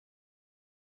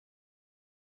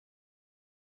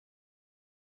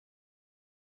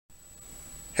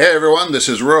Hey everyone, this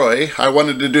is Roy. I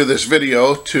wanted to do this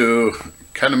video to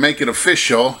kind of make it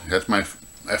official. That's my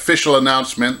official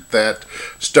announcement that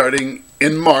starting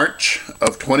in March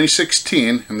of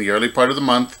 2016, in the early part of the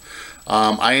month,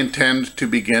 I intend to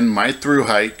begin my through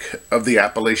hike of the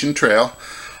Appalachian Trail.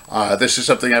 This is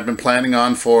something I've been planning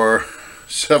on for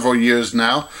several years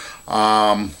now.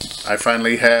 I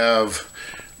finally have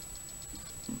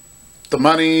the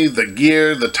money, the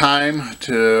gear, the time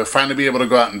to finally be able to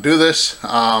go out and do this.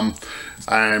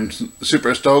 I'm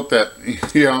super stoked that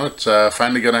it's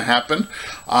finally going to happen.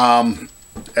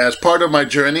 As part of my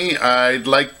journey, I'd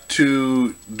like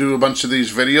to do a bunch of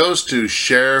these videos to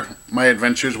share my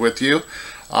adventures with you.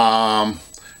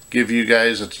 Give you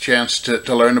guys a chance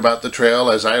to learn about the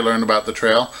trail as I learn about the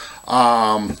trail.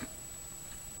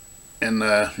 And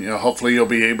hopefully you'll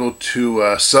be able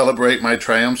to celebrate my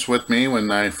triumphs with me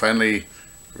when I finally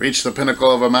reach the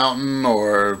pinnacle of a mountain,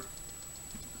 or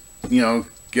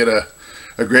get a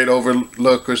great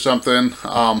overlook or something,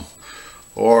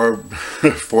 or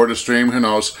ford a stream, who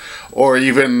knows, or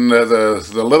even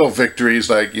the little victories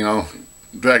like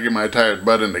dragging my tired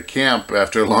butt into camp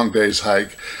after a long day's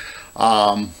hike.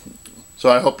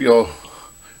 So I hope you'll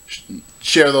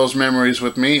share those memories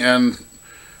with me, and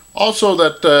also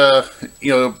that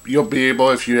you'll be able,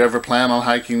 if you ever plan on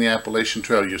hiking the Appalachian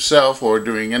Trail yourself or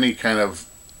doing any kind of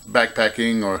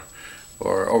backpacking or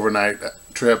overnight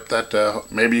trip, that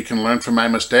maybe you can learn from my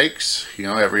mistakes.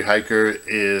 Every hiker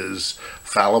is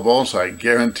fallible, so I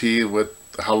guarantee with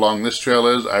how long this trail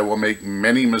is, I will make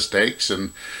many mistakes,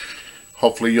 and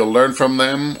hopefully you'll learn from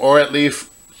them, or at least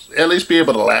be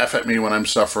able to laugh at me when I'm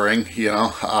suffering.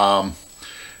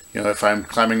 If I'm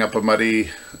climbing up a muddy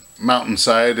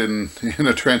mountainside in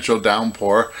a torrential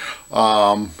downpour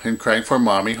and crying for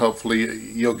mommy,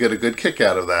 hopefully you'll get a good kick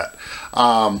out of that.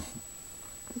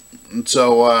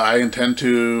 So I intend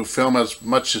to film as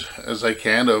much as I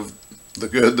can of the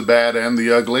good, the bad, and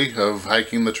the ugly of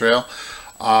hiking the trail.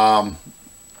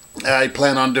 I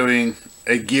plan on doing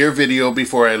a gear video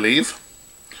before I leave,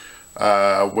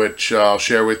 which I'll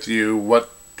share with you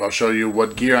I'll show you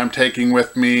what gear I'm taking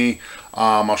with me.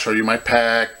 I'll show you my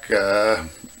pack,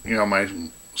 my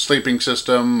sleeping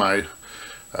system, my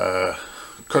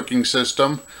cooking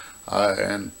system,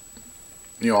 and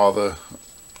all the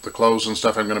clothes and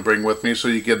stuff I'm going to bring with me, so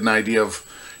you get an idea of,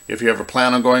 if you ever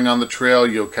plan on going on the trail,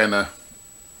 you'll kind of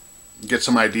get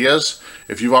some ideas.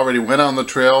 If you've already went on the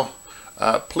trail,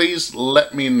 please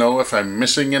let me know if I'm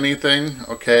missing anything.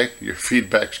 Okay, your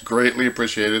feedback's greatly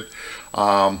appreciated.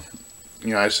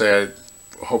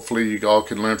 Hopefully you all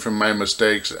can learn from my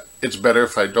mistakes. It's better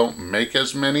if I don't make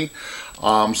as many.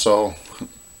 So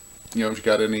if you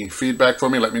got any feedback for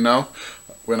me, let me know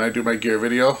when I do my gear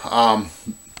video.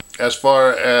 As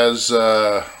far as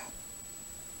other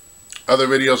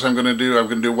videos I'm going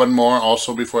to do one more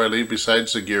also before I leave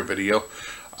besides the gear video,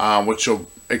 which will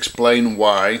explain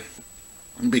why.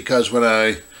 Because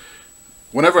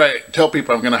whenever I tell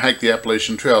people I'm going to hike the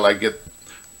Appalachian Trail, I get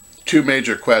two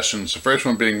major questions. The first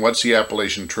one being, what's the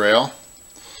Appalachian Trail?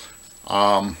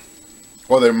 Or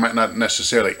they might not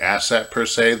necessarily ask that per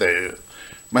se. They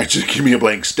might just give me a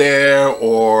blank stare,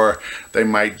 or they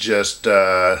might just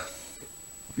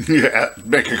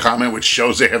make a comment which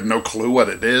shows they have no clue what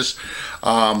it is.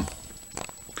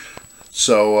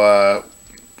 So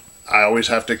I always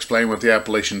have to explain what the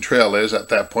Appalachian Trail is at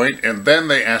that point, and then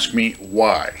they ask me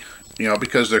why.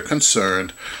 Because they're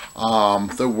concerned.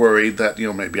 They're worried that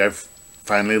maybe I've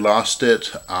finally lost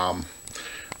it.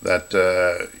 That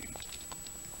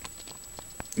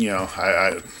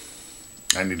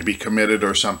I need to be committed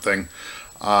or something.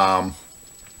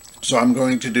 So I'm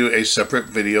going to do a separate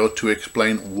video to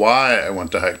explain why I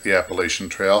want to hike the Appalachian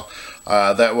Trail.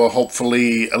 That will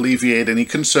hopefully alleviate any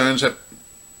concerns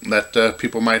that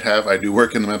people might have. I do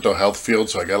work in the mental health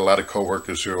field, so I got a lot of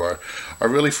coworkers who are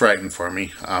really frightened for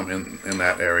me in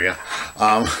that area.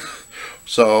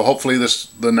 So hopefully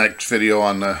the next video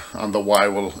on the why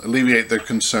will alleviate their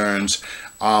concerns,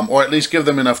 or at least give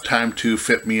them enough time to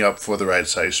fit me up for the right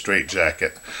size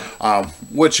straitjacket.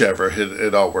 Whichever,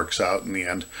 it all works out in the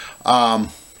end.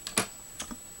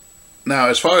 Now,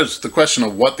 as far as the question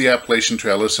of what the Appalachian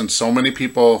Trail is, since so many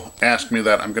people ask me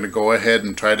that, I'm going to go ahead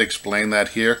and try to explain that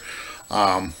here.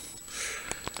 The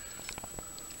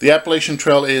Appalachian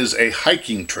Trail is a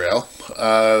hiking trail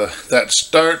that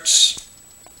starts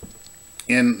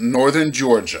in northern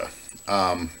Georgia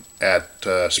at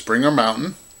Springer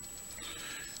Mountain,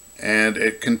 and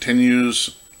it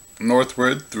continues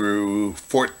northward through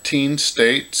 14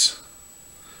 states,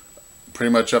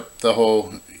 pretty much up the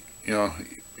whole,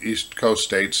 East Coast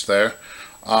states there.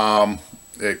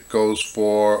 It goes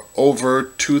for over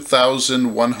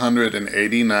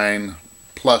 2,189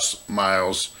 plus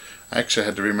miles. I actually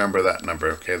had to remember that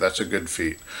number. Okay, that's a good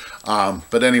feat.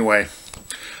 But anyway,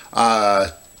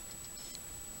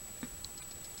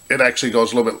 it actually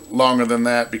goes a little bit longer than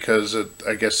that because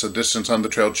I guess the distance on the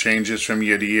trail changes from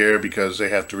year to year because they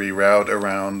have to reroute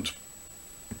around,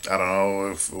 I don't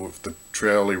know if the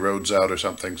trail erodes out or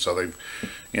something. So they,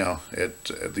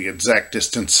 the exact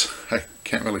distance I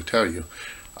can't really tell you.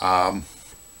 I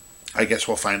guess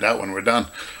we'll find out when we're done.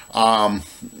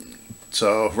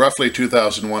 So roughly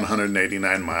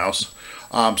 2,189 miles.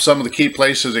 Some of the key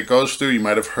places it goes through you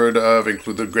might have heard of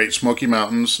include the Great Smoky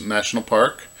Mountains National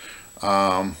Park.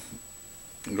 It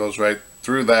goes right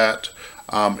through that.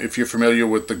 If you're familiar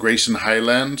with the Grayson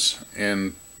Highlands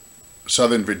in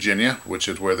Southern Virginia, which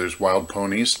is where there's wild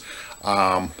ponies,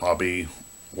 I'll be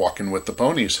walking with the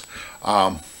ponies.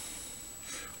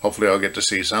 Hopefully I'll get to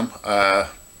see some.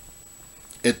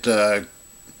 It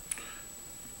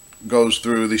goes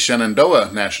through the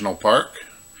Shenandoah National Park.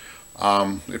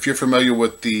 If you're familiar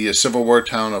with the Civil War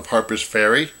town of Harper's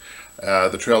Ferry,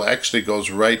 the trail actually goes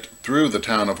right through the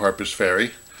town of Harper's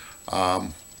Ferry.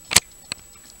 Up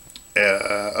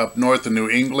north in New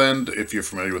England, if you're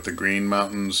familiar with the Green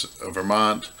Mountains of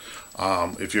Vermont,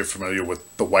 if you're familiar with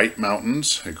the White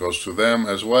Mountains, it goes through them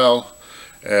as well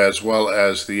as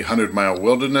the 100-Mile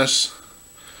Wilderness,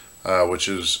 which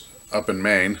is up in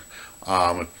Maine.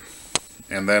 And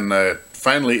then it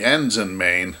finally ends in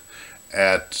Maine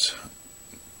at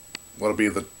what'll be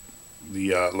the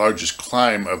largest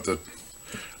climb of the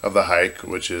hike,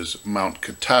 which is Mount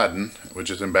Katahdin, which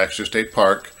is in Baxter State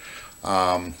Park.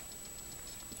 And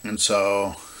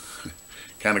so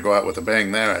kind of go out with a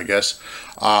bang there, I guess.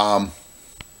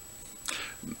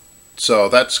 So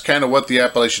that's kind of what the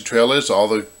Appalachian Trail is. All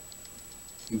the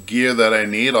gear that I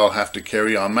need I'll have to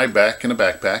carry on my back in a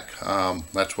backpack.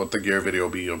 That's what the gear video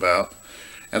will be about.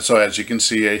 And so as you can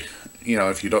see,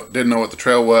 if you didn't know what the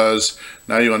trail was,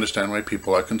 now you understand why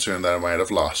people are concerned that I might have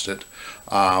lost it.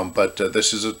 But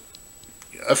this is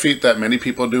a feat that many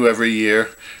people do every year,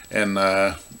 and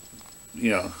I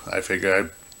figure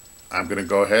I'm going to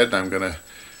go ahead and I'm going to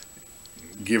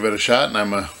give it a shot, and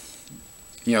I'm going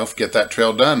to get that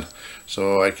trail done.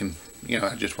 So I can,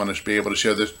 I just want to be able to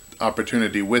share this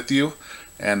opportunity with you,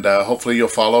 and hopefully you'll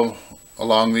follow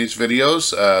along these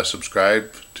videos.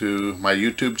 Subscribe to my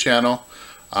YouTube channel.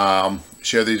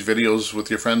 Share these videos with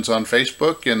your friends on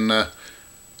Facebook, and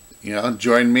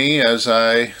join me as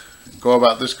I go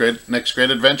about this next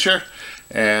great adventure.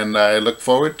 And I look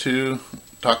forward to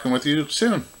talking with you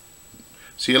soon.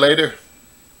 See you later.